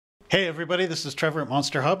Hey everybody, this is Trevor at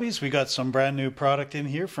Monster Hobbies. We got some brand new product in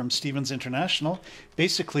here from Stevens International.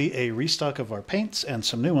 Basically a restock of our paints and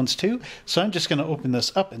some new ones too. So I'm just going to open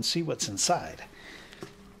this up and see what's inside.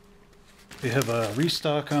 We have a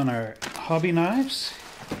restock on our hobby knives.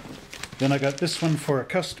 Then I got this one for a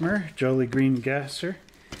customer, Jolly Green Gasser.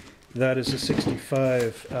 That is a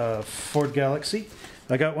 65 Ford Galaxy.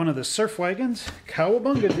 I got one of the surf wagons,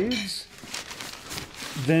 Cowabunga dudes.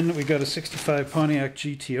 Then we got a 65 Pontiac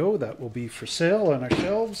GTO that will be for sale on our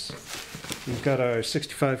shelves. We've got our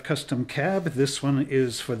 65 custom cab. This one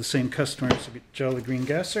is for the same customer as Jolly Green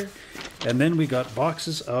Gasser. And then we got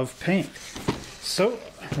boxes of paint. So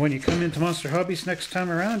when you come into Monster Hobbies next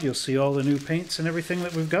time around, you'll see all the new paints and everything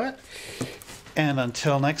that we've got. And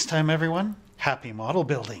until next time, everyone, happy model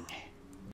building.